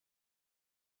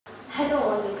Hello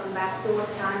all, welcome back to our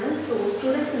channel. So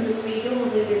students, in this video we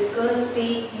will discuss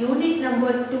the unit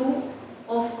number 2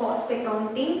 of cost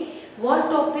accounting. What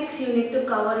topics you need to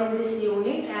cover in this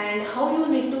unit and how you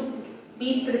need to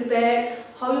be prepared,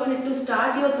 how you need to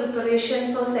start your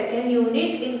preparation for second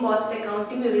unit in cost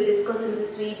accounting. We will discuss in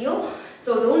this video.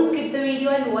 So don't skip the video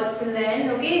and watch till the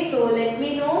end. Okay, so let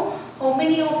me know how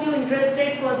many of you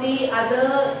interested for the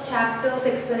other chapters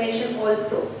explanation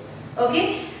also.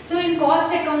 Okay. So in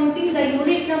cost accounting, the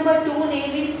unit number 2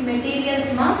 name is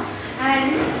materials mark,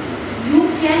 and you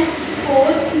can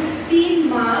score 16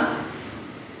 marks,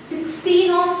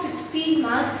 16 of 16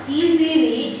 marks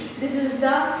easily. This is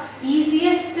the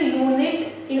easiest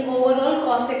unit in overall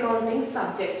cost accounting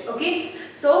subject. Okay.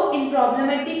 So in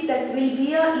problematic, that will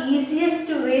be a easiest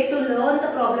way to learn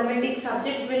the problematic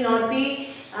subject. Will not be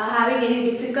having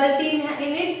any difficulty in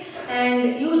it,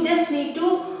 and you just need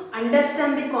to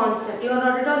understand the concept. You are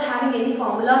not at all having any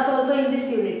formulas also in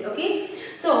this unit. Okay.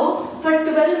 So for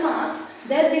 12 marks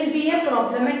there will be a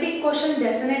problematic question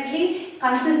definitely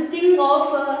consisting of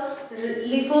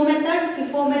Lifo method,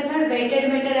 Fifo method,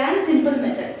 weighted method and simple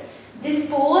method. These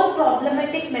 4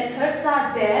 problematic methods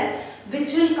are there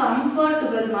which will come for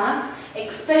 12 marks.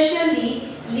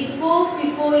 Especially Lifo,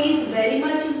 Fifo is very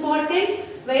much important,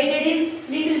 weighted is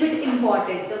little bit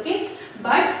important. Okay.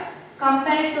 But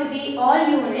compared to the all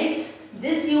units,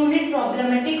 this unit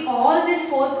problematic, all these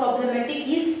 4 problematic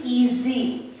is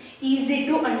easy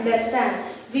to understand.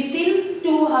 Within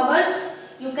 2 hours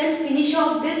you can finish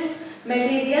off this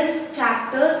materials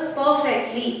chapters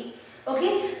perfectly.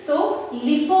 Okay, so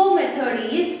Lifo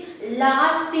method is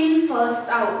last in first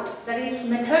out. That is,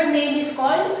 method name is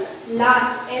called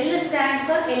last. L stand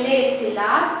for LAST,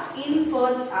 last in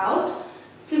first out.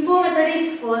 Fifo method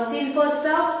is first in first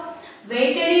out.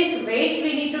 Weighted is weights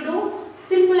we need to do.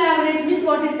 Simple average means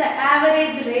what is the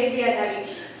average rate we are having.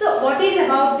 So what is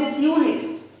about this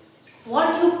unit?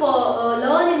 What you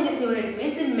learn in this unit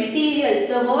means in materials.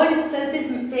 The word itself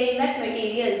is saying that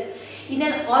materials. In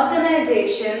an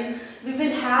organization we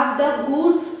will have the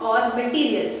goods or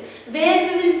materials. Where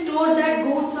we will store that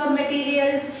goods or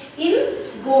materials? In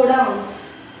godowns.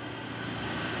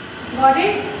 Got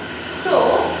it?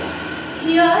 So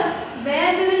here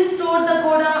where we will store the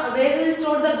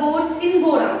goods? In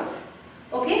godowns.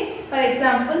 Okay, for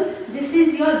example, this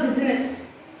is your business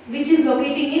which is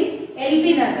locating in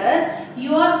LB Nagar.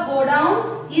 Your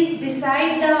godown is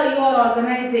beside your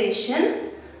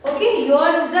organization. Okay,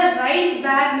 yours is a rice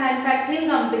bag manufacturing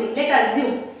company, let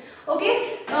assume.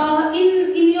 Okay,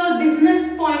 in your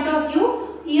business point of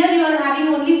view, here you are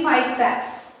having only 5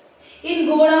 bags. In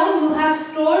godown you have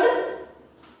stored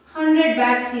 100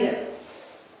 bags here.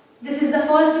 This is the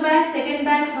first bag, second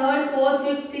bag, third, fourth,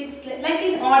 fifth, sixth, like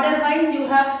in order wise you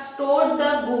have stored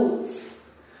the goods.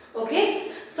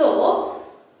 Okay. So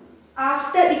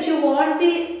after, if you want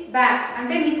the bags,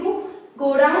 ante meeku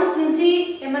godowns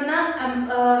nunchi emanna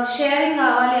sharing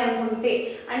kavali anukunte,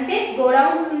 ante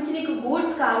godowns nunchi meeku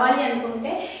goods kavali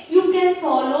anukunte, you can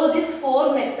follow these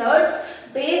 4 methods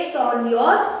based on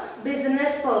your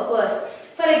business purpose.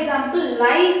 For example,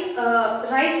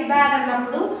 rice bag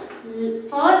అన్నప్పుడు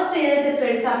first ఏదైతే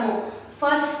పెడతామో,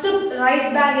 first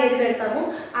rice bag ఏది పెడతామో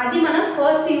అది మనం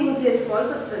first use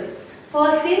చేసుకోవాల్సి వస్తుంది.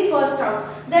 First in first out.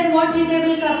 Then what they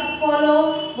will follow,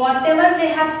 what ever they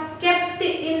have kept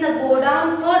in the godown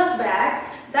first bag,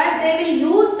 that they will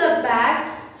use the bag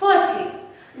firstly.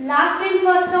 Last in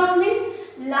first out means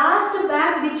last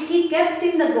bag which he kept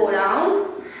in the godown,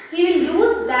 he will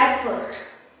use that first.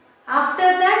 After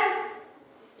that,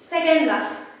 second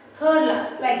last, third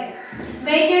last, like that.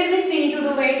 Weighted means we need to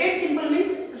do weighted. Simple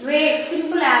means rate,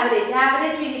 simple average.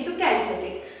 Average we need to calculate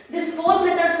it. This 4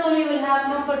 methods only you will have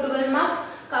now for 12 marks.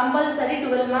 Compulsory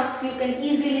 12 marks you can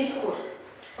easily score.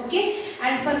 Okay.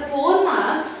 And for 4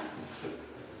 marks,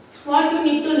 what you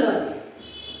need to learn?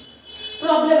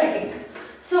 Problematic.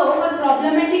 So for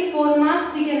problematic 4 marks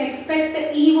we can expect the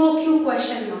EOQ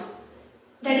question mark.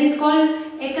 That is called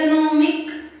economic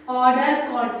order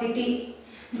quantity.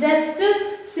 Just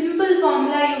simple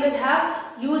formula you will have.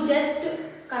 You just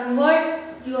convert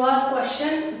your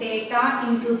question data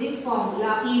into the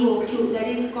formula EOQ. That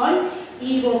is called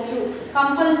EOQ.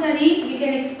 Compulsory we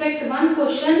can expect 1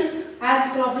 question as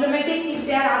problematic. If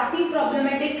they are asking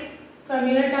problematic from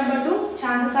unit number 2,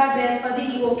 chances are there for the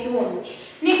EOQ only.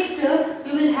 Next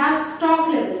you will have stock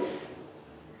levels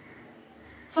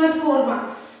for 4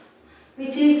 marks,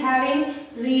 which is having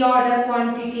reorder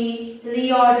quantity,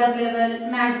 reorder level,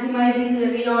 maximizing the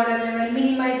reorder level,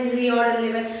 minimizing reorder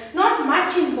level. Not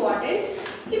much important.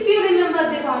 If you remember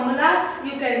the formulas,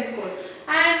 you can score.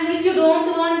 And if you don't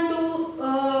want to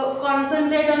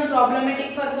concentrate on problematic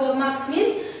for 4 marks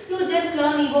means you just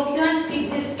learn EvoQ and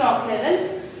skip this stock levels.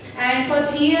 And for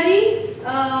theory,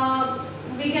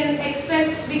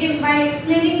 by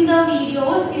explaining the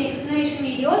videos, in explanation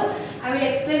videos, I will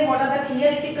explain what are the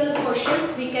theoretical questions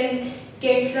we can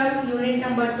get from unit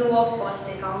number 2 of cost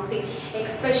accounting,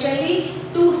 especially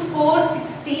to score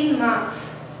 16 marks.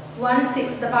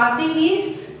 1/6. The passing is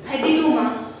 32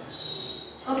 marks.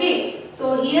 Okay, so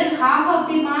here half of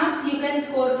the marks you can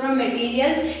score from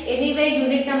materials. Anyway,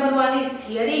 unit number 1 is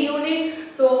theory unit.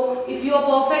 So if you are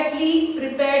perfectly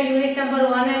prepared unit number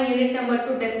 1 and unit number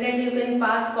 2, definitely you can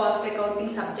pass cost accounting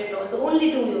subject also. Only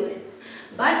 2 units.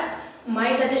 But my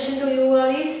suggestion to you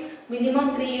all is minimum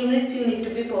 3 units you need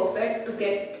to be perfect to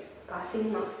get passing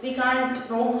marks. We can't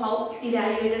know how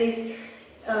evaluator is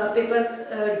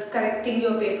correcting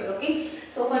your paper. Okay,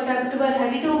 so for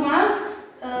 32 marks,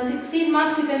 16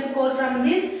 marks you can score from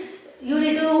this. You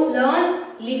need to learn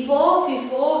Lifo,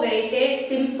 Fifo, weighted,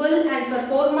 simple, and for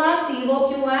 4 marks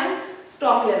EvoQ and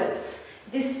stock levels.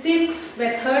 These 6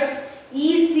 methods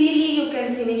easily you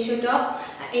can finish it up.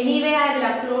 Anyway, I will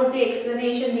upload the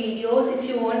explanation videos. If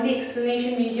you want the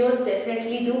explanation videos,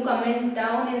 definitely do comment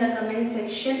down in the comment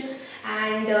section.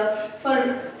 And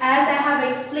as I have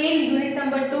explained unit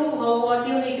number 2, what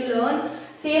you need to learn,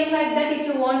 same like that if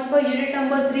you want for unit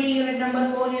number 3, unit number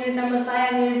 4, unit number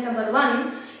 5 and unit number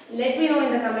 1, let me know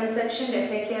in the comment section.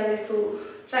 Definitely I will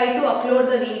try to upload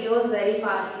the videos very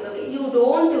fastly. Okay, you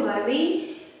don't worry.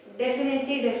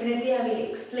 Definitely I will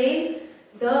explain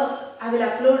I will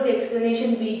upload the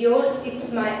explanation videos.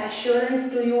 It's my assurance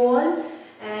to you all.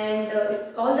 And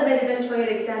all the very best for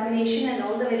your examination and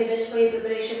all the very best for your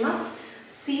preparation.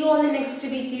 See you all in the next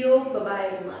video. Bye bye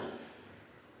everyone.